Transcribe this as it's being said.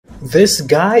This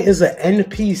guy is an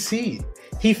NPC.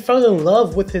 He fell in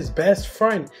love with his best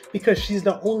friend because she's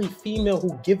the only female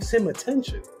who gives him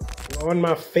attention. On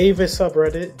my favorite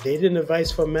subreddit, Dating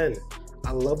Advice for Men.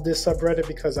 I love this subreddit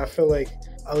because I feel like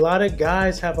a lot of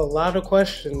guys have a lot of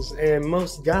questions and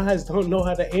most guys don't know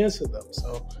how to answer them.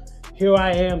 So here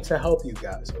I am to help you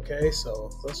guys, okay?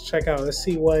 So let's check out, let's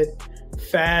see what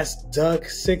Fast Duck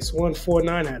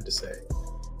 6149 had to say.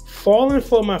 Falling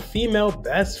for my female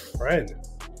best friend.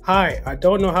 Hi, I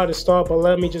don't know how to start, but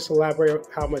let me just elaborate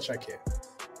how much I can.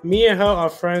 Me and her are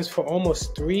friends for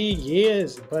almost 3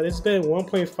 years, but it's been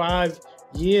 1.5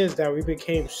 years that we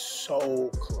became so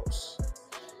close.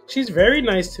 She's very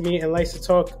nice to me and likes to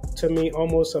talk to me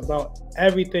almost about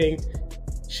everything.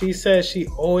 She says she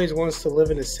always wants to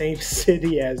live in the same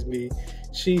city as me.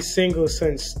 She's single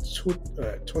since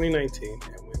 2019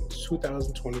 and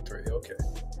 2023, okay.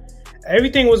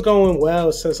 Everything was going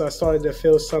well since I started to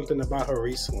feel something about her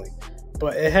recently,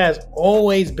 but it has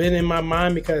always been in my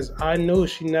mind because I knew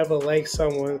she never liked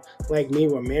someone like me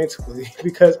romantically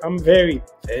because I'm very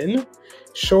thin,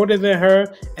 shorter than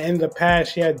her, and in the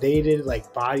past she had dated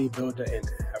like bodybuilder and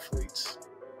athletes.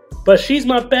 But she's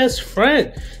my best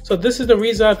friend, so this is the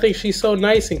reason I think she's so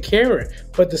nice and caring.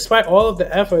 But despite all of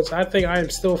the efforts, I think I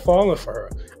am still falling for her.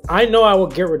 I know I will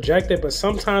get rejected, but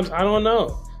sometimes I don't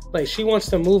know. Like, she wants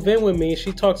to move in with me.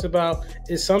 She talks about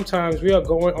it sometimes. We are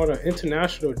going on an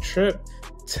international trip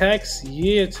next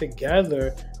year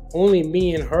together, only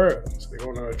me and her. So we're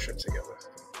going on a trip together.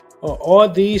 Are all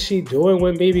these she doing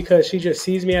with me because she just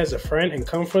sees me as a friend in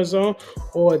comfort zone,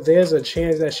 or there's a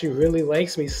chance that she really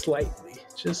likes me slightly,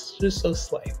 just so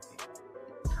slightly.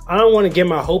 I don't want to get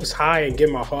my hopes high and get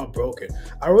my heart broken.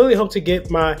 I really hope to get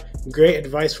my great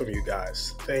advice from you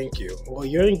guys. Thank you. Well,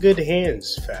 you're in good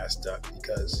hands, Fast Duck,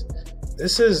 because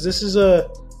this is a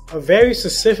very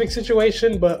specific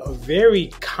situation, but a very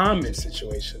common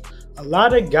situation. A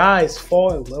lot of guys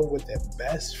fall in love with their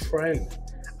best friend.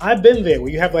 I've been there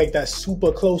where you have like that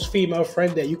super close female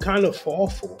friend that you kind of fall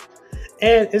for.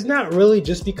 And it's not really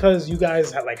just because you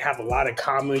guys have a lot in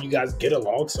common, you guys get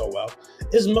along so well.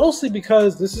 It's mostly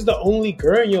because this is the only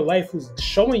girl in your life who's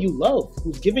showing you love,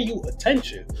 who's giving you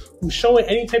attention, who's showing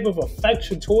any type of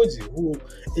affection towards you, who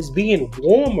is being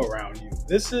warm around you.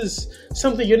 This is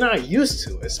something you're not used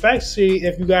to, especially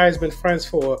if you guys been friends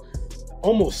for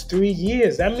almost 3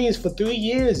 years. That means for 3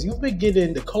 years, you've been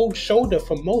getting the cold shoulder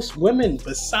from most women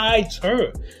besides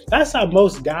her. That's how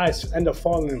most guys end up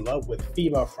falling in love with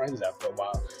female friends after a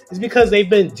while. It's because they've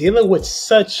been dealing with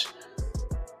such,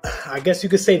 I guess you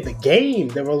could say,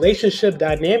 the relationship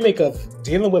dynamic of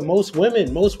dealing with most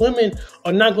women. Most women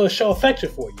are not going to show affection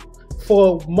for you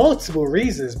for multiple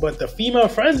reasons, but the female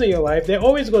friends in your life, they're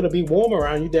always going to be warm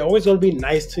around you. They're always going to be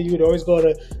nice to you. They're always going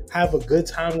to have a good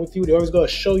time with you. They're always going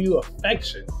to show you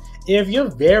affection. If you're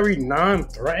very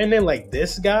non-threatening like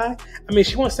this guy, I mean,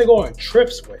 she wants to go on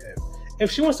trips with him. If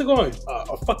she wants to go on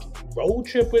a fucking road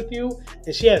trip with you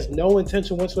and she has no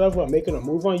intention whatsoever of making a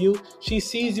move on you, she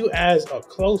sees you as a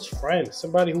close friend,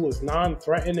 somebody who is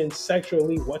non-threatening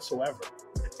sexually whatsoever.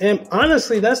 And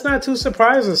honestly, that's not too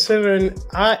surprising considering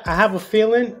I have a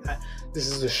feeling, this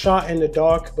is a shot in the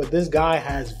dark, but this guy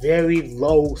has very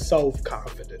low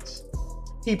self-confidence.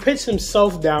 He pitched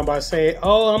himself down by saying,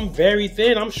 oh, I'm very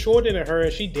thin, I'm shorter than her,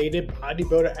 and she dated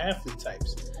bodybuilder athlete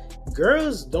types.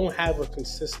 Girls don't have a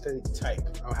consistent type,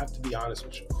 I'll have to be honest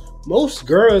with you. Most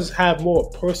girls have more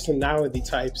personality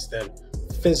types than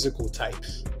physical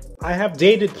types. I have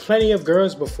dated plenty of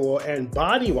girls before, and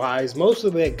body-wise, most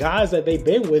of the guys that they've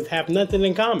been with have nothing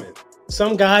in common.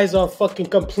 Some guys are fucking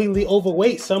completely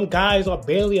overweight. Some guys are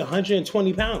barely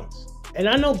 120 pounds. And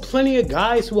I know plenty of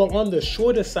guys who are on the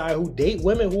shorter side who date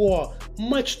women who are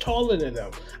much taller than them.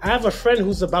 I have a friend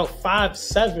who's about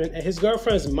 5'7", and his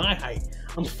girlfriend's my height.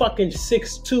 I'm fucking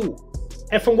 6'2".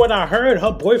 And from what I heard,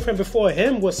 her boyfriend before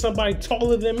him was somebody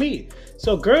taller than me.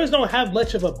 So girls don't have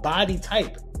much of a body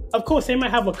type. Of course, they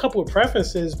might have a couple of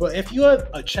preferences, but if you're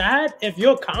a Chad, if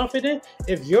you're confident,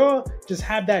 if you're just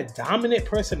have that dominant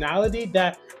personality,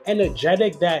 that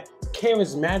energetic, that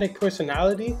charismatic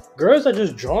personality, girls are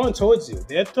just drawn towards you.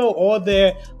 They'll throw all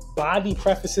their body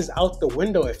preferences out the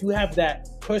window if you have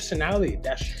that personality,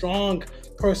 that strong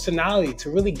personality to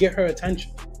really get her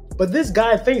attention. But this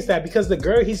guy thinks that because the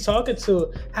girl he's talking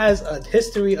to has a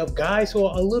history of guys who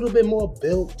are a little bit more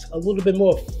built, a little bit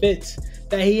more fit,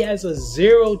 that he has a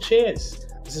zero chance.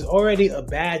 This is already a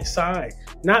bad sign.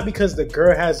 Not because the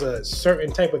girl has a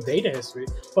certain type of dating history,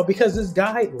 but because this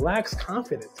guy lacks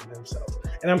confidence in himself.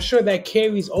 And I'm sure that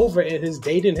carries over in his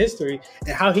dating history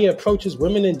and how he approaches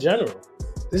women in general.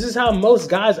 This is how most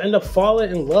guys end up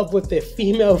falling in love with their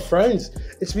female friends.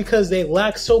 It's because they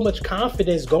lack so much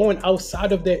confidence going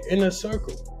outside of their inner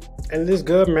circle. And this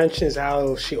girl mentions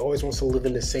how she always wants to live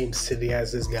in the same city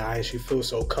as this guy, and she feels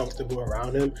so comfortable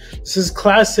around him. This is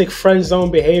classic friend zone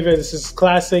behavior. This is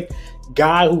classic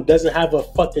guy who doesn't have a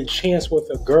fucking chance with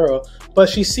a girl, but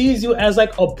she sees you as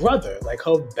like a brother, like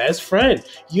her best friend.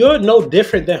 You're no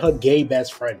different than her gay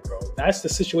best friend, bro. That's the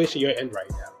situation you're in right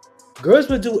now. Girls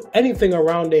would do anything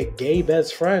around their gay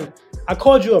best friend. I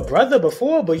called you a brother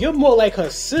before, but you're more like her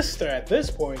sister at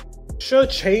this point. She'll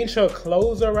change her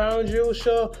clothes around you.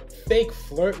 She'll fake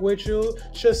flirt with you.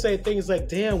 She'll say things like,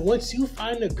 damn, once you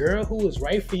find a girl who is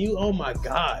right for you, oh my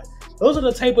God. Those are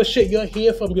the type of shit you'll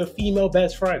hear from your female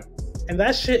best friend. And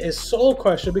that shit is soul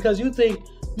crusher because you think,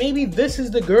 maybe this is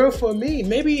the girl for me.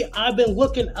 Maybe I've been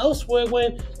looking elsewhere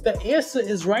when the answer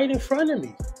is right in front of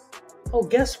me. Oh,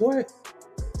 guess what?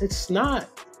 It's not.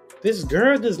 This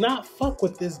girl does not fuck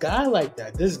with this guy like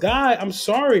that. This guy, I'm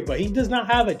sorry, but he does not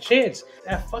have a chance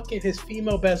at fucking his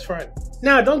female best friend.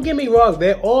 Now, don't get me wrong.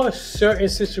 There are certain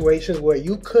situations where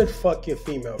you could fuck your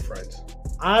female friends.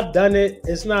 I've done it.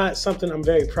 It's not something I'm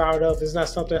very proud of. It's not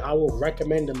something I will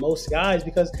recommend to most guys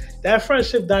because that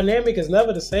friendship dynamic is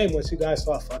never the same once you guys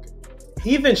start fucking.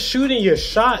 Even shooting your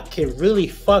shot can really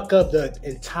fuck up the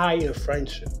entire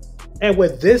friendship. And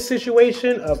with this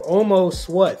situation of almost,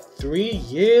 3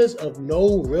 years of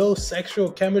no real sexual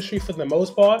chemistry for the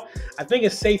most part, I think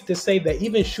it's safe to say that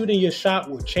even shooting your shot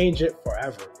will change it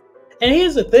forever. And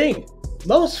here's the thing.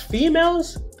 Most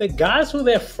females, the guys who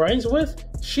they're friends with,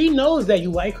 she knows that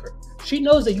you like her. She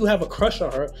knows that you have a crush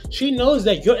on her. She knows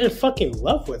that you're in fucking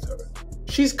love with her.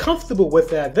 She's comfortable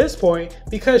with it at this point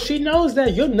because she knows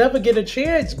that you'll never get a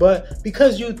chance, but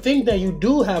because you think that you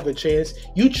do have a chance,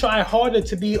 you try harder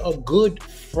to be a good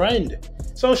friend.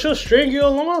 So she'll string you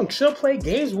along. She'll play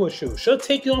games with you. She'll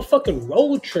take you on fucking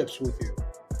road trips with you,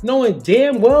 knowing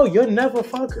damn well you'll never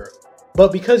fuck her.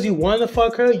 But because you want to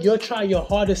fuck her, you'll try your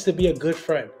hardest to be a good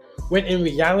friend. When in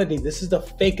reality, this is the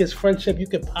fakest friendship you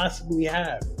could possibly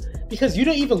have. Because you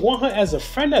don't even want her as a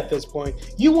friend at this point.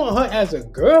 You want her as a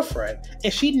girlfriend.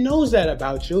 And she knows that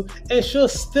about you. And she'll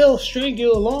still string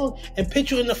you along and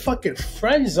put you in the fucking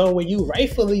friend zone where you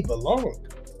rightfully belong.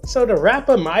 So to wrap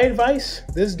up my advice,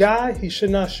 this guy, he should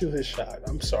not shoot his shot.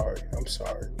 I'm sorry.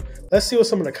 Let's see what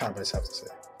some of the comments have to say.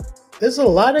 There's a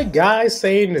lot of guys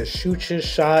saying to shoot your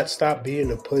shot, stop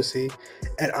being a pussy.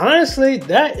 And honestly,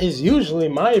 that is usually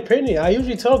my opinion. I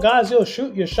usually tell guys, yo,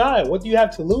 shoot your shot. What do you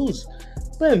have to lose?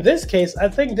 But in this case, I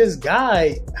think this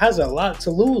guy has a lot to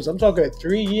lose. I'm talking a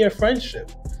 3-year friendship.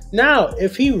 Now,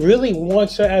 if he really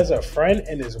wants her as a friend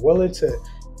and is willing to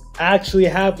actually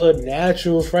have a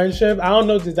natural friendship, I don't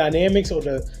know the dynamics or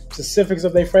the specifics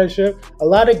of their friendship. A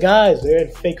lot of guys, they're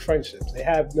in fake friendships. They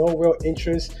have no real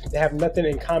interest. They have nothing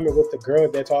in common with the girl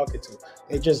they're talking to.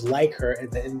 They just like her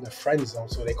and they're in the friend zone,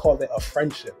 so they call it a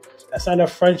friendship. That's not a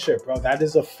friendship, bro. That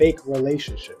is a fake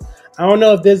relationship. I don't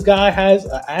know if this guy has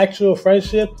an actual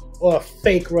friendship or a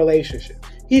fake relationship.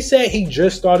 He said he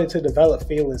just started to develop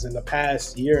feelings in the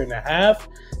past 1.5 years.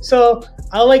 So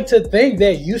I like to think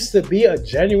there used to be a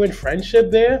genuine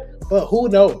friendship there, but who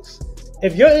knows?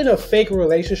 If you're in a fake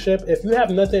relationship, if you have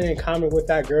nothing in common with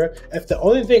that girl, if the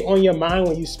only thing on your mind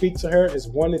when you speak to her is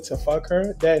wanting to fuck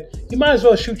her, then you might as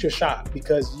well shoot your shot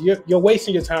because you're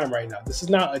wasting your time right now. This is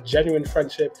not a genuine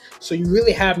friendship, so you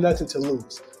really have nothing to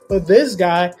lose. But this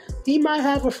guy, he might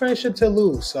have a friendship to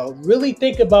lose. So really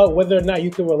think about whether or not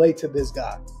you can relate to this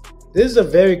guy. This is a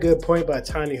very good point by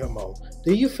Tiny Hamo.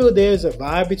 Do you feel there is a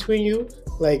vibe between you?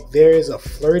 Like there is a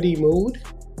flirty mood?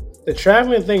 The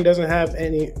traveling thing doesn't have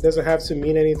to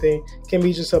mean anything. It can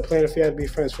be just a plan if you have to be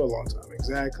friends for a long time.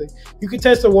 Exactly. You can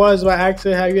test the waters by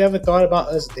asking, have you ever thought about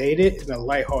us dating in a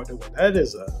lighthearted way? That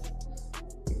is a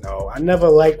no. I never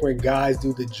liked when guys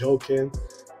do the joking.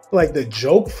 Like the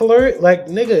joke flirt, like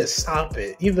nigga, stop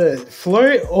it. Either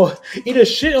flirt or either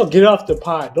shit or get off the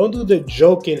pot. Don't do the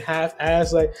joking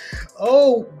half-ass like,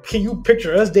 oh, can you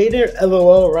picture us dating?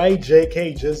 LOL, right?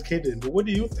 JK, just kidding. But what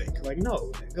do you think? Like,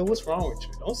 no, nigga, what's wrong with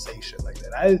you? Don't say shit like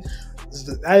that.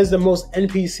 That is the most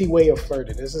NPC way of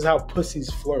flirting. This is how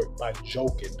pussies flirt, by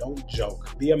joking. Don't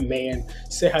joke. Be a man.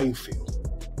 Say how you feel.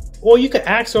 Or you can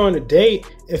ask her on a date.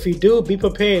 If you do, be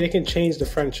prepared. It can change the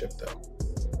friendship though.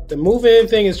 The moving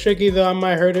thing is tricky though. I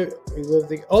might heard it.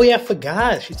 Oh yeah, I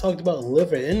forgot. She talked about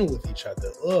living in with each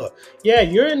other. Ugh. Yeah,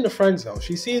 you're in the friend zone.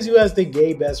 She sees you as the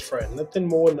gay best friend. Nothing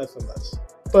more, nothing less.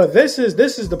 But this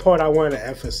is the part I want to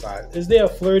emphasize. Is there a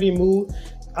flirty mood?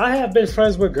 I have been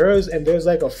friends with girls and there's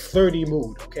like a flirty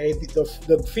mood, okay?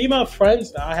 The female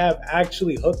friends that I have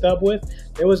actually hooked up with,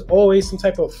 there was always some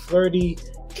type of flirty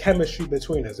chemistry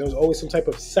between us. There was always some type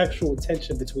of sexual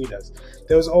tension between us.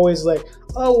 There was always like,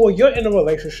 oh, well, you're in a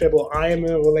relationship or I am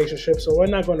in a relationship, so we're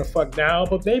not going to fuck now,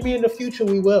 but maybe in the future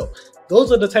we will.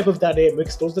 Those are the type of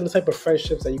dynamics, those are the type of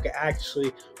friendships that you can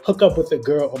actually hook up with a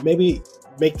girl or maybe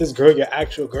make this girl your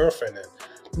actual girlfriend in.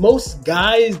 Most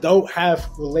guys don't have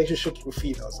relationships with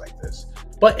females like this.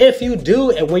 But if you do,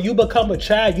 and when you become a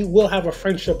child, you will have a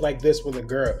friendship like this with a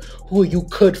girl who you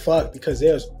could fuck because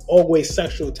there's always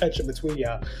sexual tension between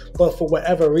y'all. But for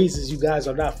whatever reasons, you guys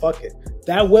are not fucking.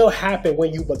 That will happen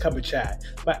when you become a child.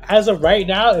 But as of right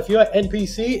now, if you're an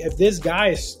NPC, if this guy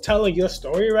is telling your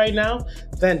story right now,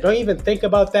 then don't even think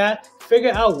about that.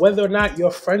 Figure out whether or not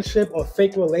your friendship or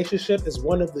fake relationship is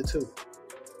one of the two.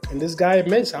 And this guy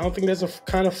admits, I don't think there's a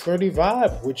kind of flirty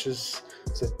vibe, which is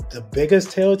the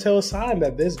biggest telltale sign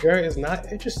that this girl is not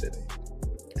interested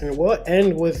in. And we'll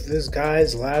end with this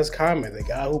guy's last comment, the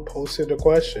guy who posted the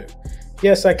question.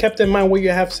 Yes, I kept in mind what you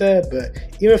have said, but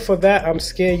even for that, I'm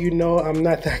scared. You know, I'm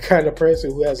not that kind of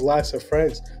person who has lots of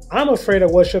friends. I'm afraid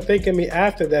of what she'll think of me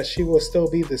after that. She will still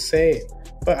be the same.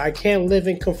 But I can't live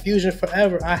in confusion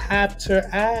forever. I have to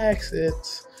ask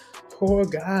it. Poor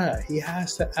guy. He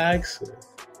has to ask it.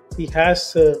 He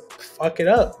has to fuck it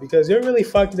up because you're really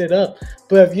fucking it up.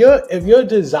 But if your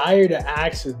desire to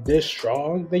ask is this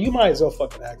strong, then you might as well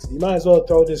fucking ask it. You might as well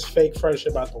throw this fake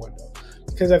friendship out the window.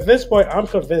 Because at this point, I'm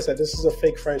convinced that this is a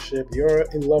fake friendship. You're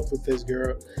in love with this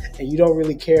girl and you don't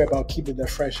really care about keeping the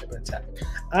friendship intact.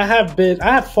 I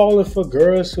have fallen for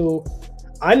girls who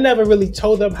I never really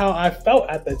told them how I felt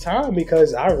at the time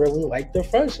because I really like the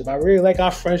friendship. I really like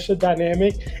our friendship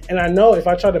dynamic. And I know if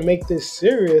I try to make this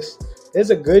serious, there's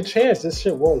a good chance this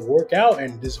shit won't work out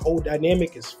and this whole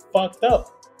dynamic is fucked up.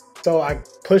 So I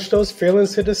pushed those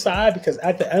feelings to the side because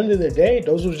at the end of the day,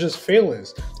 those were just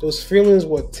feelings. Those feelings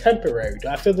were temporary. Do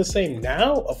I feel the same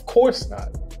now? Of course not.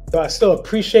 Do I still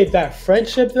appreciate that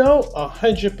friendship though?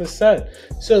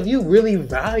 100%. So if you really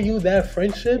value that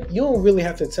friendship, you don't really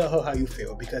have to tell her how you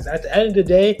feel because at the end of the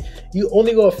day, you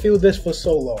only gonna feel this for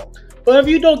so long. But if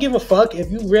you don't give a fuck, if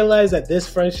you realize that this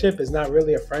friendship is not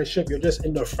really a friendship, you're just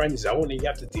in the friend zone and you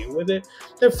have to deal with it,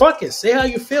 then fuck it. Say how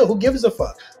you feel. Who gives a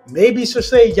fuck? Maybe she'll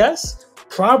say yes.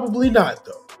 Probably not,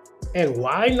 though. And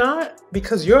why not?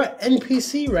 Because you're an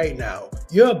NPC right now.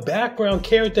 You're a background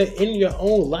character in your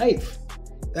own life.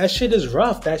 That shit is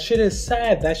rough. That shit is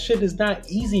sad. That shit is not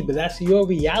easy, but that's your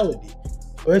reality.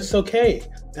 But it's okay.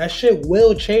 That shit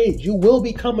will change. You will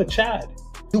become a Chad.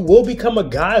 You will become a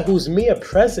guy whose mere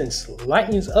presence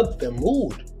lightens up the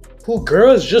mood, who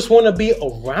girls just want to be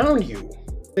around you,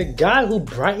 the guy who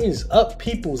brightens up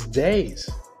people's days.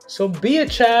 So be a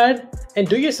Chad and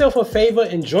do yourself a favor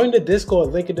and join the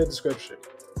Discord, link in the description.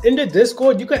 In the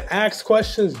Discord, you can ask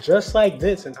questions just like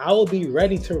this and I will be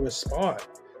ready to respond.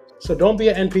 So don't be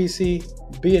an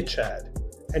NPC, be a Chad.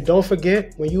 And don't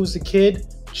forget, when you was a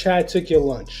kid, Chad took your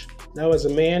lunch. Now as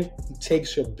a man, he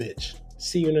takes your bitch.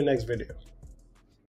 See you in the next video.